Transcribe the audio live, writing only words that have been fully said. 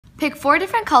Pick 4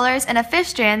 different colors and a 5th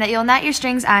strand that you'll knot your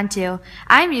strings onto.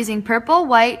 I'm using purple,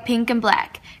 white, pink, and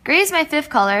black. Gray is my 5th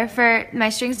color for my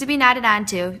strings to be knotted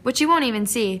onto, which you won't even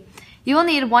see. You will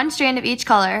need 1 strand of each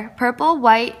color: purple,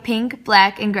 white, pink,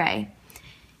 black, and gray.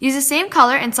 Use the same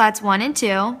color in slots 1 and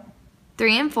 2,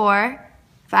 3 and 4,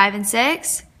 5 and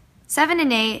 6, 7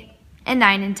 and 8, and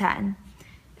 9 and 10.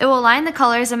 It will align the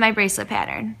colors of my bracelet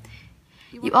pattern.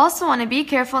 You also want to be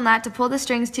careful not to pull the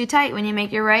strings too tight when you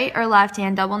make your right or left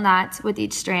hand double knots with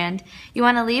each strand. You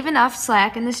want to leave enough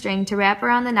slack in the string to wrap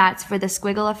around the knots for the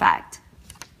squiggle effect.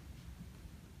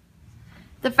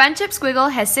 The friendship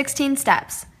squiggle has 16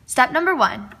 steps. Step number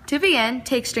 1. To begin,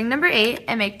 take string number 8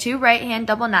 and make 2 right hand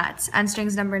double knots on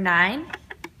strings number 9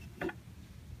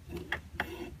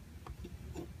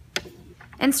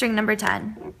 and string number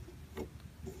 10,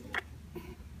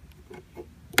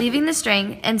 leaving the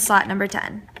string in slot number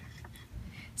 10.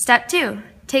 Step 2.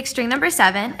 Take string number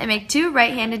 7 and make 2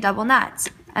 right-handed double knots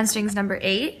on strings number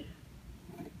 8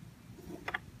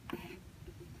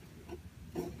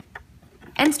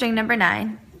 and string number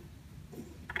 9,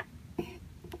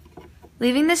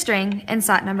 leaving the string in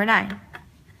slot number 9.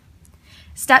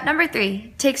 Step number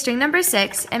 3. Take string number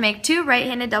 6 and make 2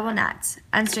 right-handed double knots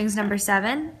on strings number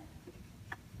 7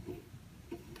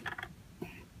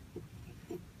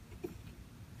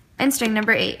 and string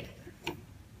number 8,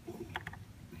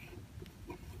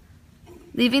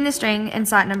 leaving the string in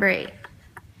slot number 8.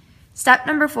 Step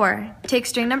number 4. Take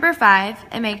string number 5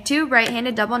 and make 2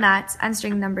 right-handed double knots on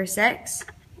string number 6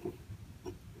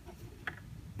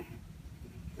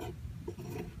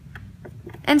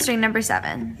 and string number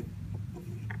 7,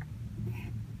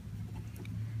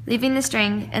 leaving the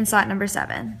string in slot number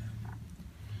 7.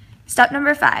 Step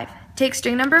number 5. Take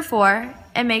string number 4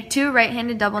 and make 2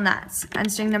 right-handed double knots on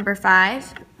string number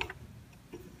 5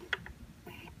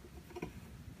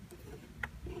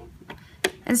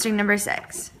 and string number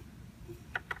 6,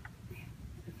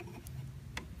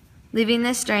 leaving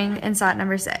this string in slot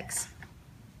number 6.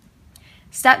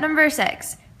 Step number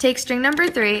 6. Take string number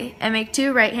 3 and make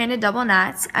 2 right-handed double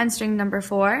knots on string number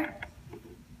 4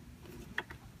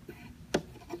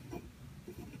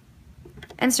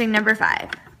 and string number 5,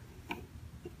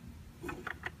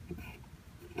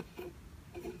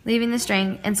 leaving the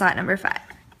string in slot number 5.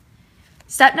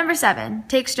 Step number 7.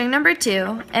 Take string number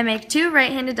 2 and make 2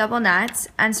 right-handed double knots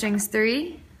on strings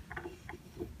 3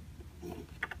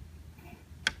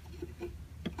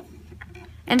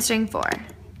 and string 4,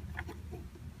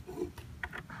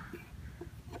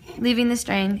 leaving the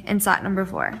string in slot number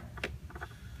 4.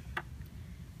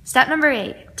 Step number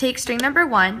 8. Take string number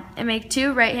 1 and make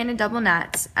 2 right-handed double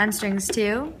knots on strings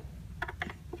 2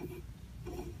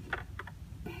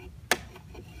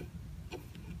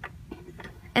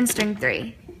 and string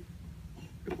 3,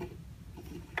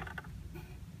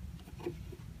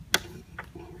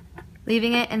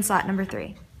 leaving it in slot number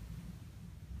 3.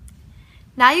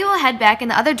 Now you will head back in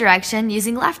the other direction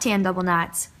using left-hand double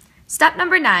knots. Step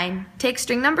number 9. Take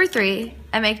string number 3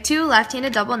 and make 2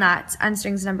 left-handed double knots on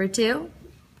strings number 2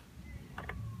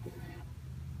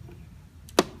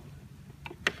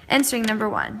 and string number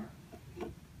 1,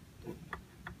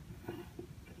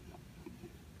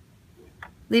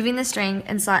 leaving the string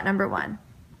in slot number 1.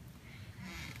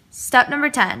 Step number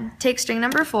 10. Take string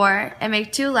number 4 and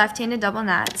make 2 left-handed double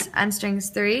knots on strings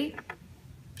 3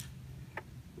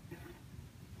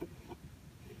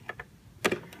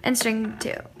 and string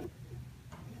 2,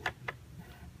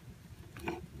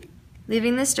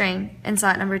 leaving the string in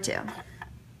slot number 2.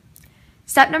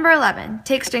 Step number 11.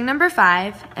 Take string number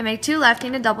 5 and make 2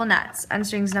 left-handed double knots on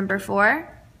strings number 4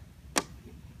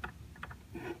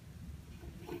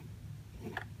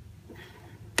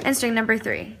 and string number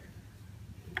 3,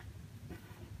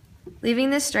 leaving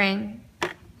the string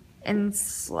in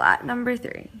slot number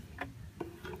 3.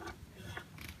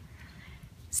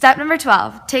 Step number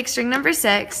 12. Take string number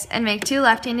 6 and make 2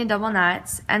 left-handed double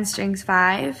knots on strings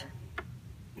 5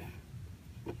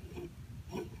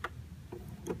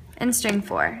 and string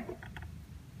 4,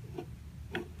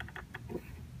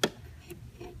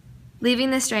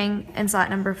 leaving the string in slot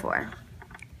number 4.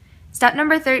 Step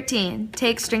number 13.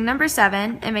 Take string number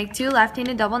 7 and make 2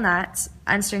 left-handed double knots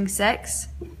on string 6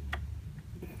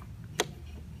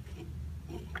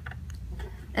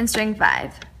 and string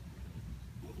 5,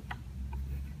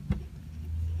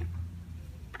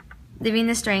 leaving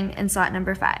the string in slot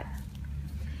number 5.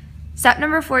 Step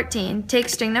number 14. Take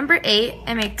string number 8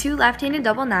 and make 2 left-handed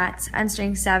double knots on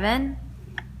string 7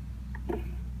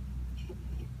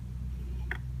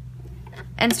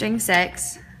 and string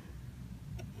 6,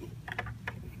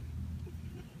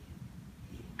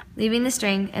 leaving the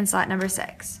string in slot number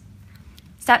 6.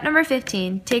 Step number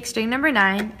 15, take string number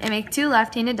 9 and make 2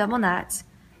 left-handed double knots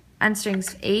on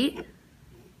strings 8,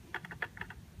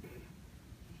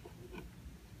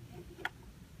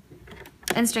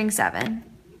 and string 7,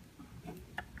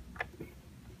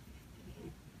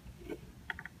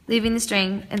 leaving the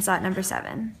string in slot number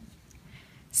 7.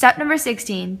 Step number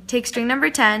 16, take string number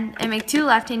 10 and make 2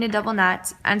 left-handed double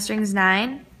knots on strings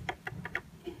 9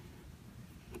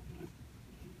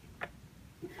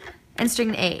 and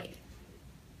string 8,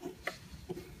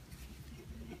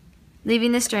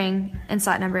 leaving the string in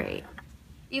slot number 8.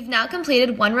 You've now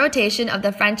completed one rotation of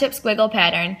the friendship squiggle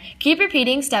pattern. Keep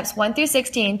repeating steps 1 through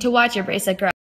 16 to watch your bracelet grow.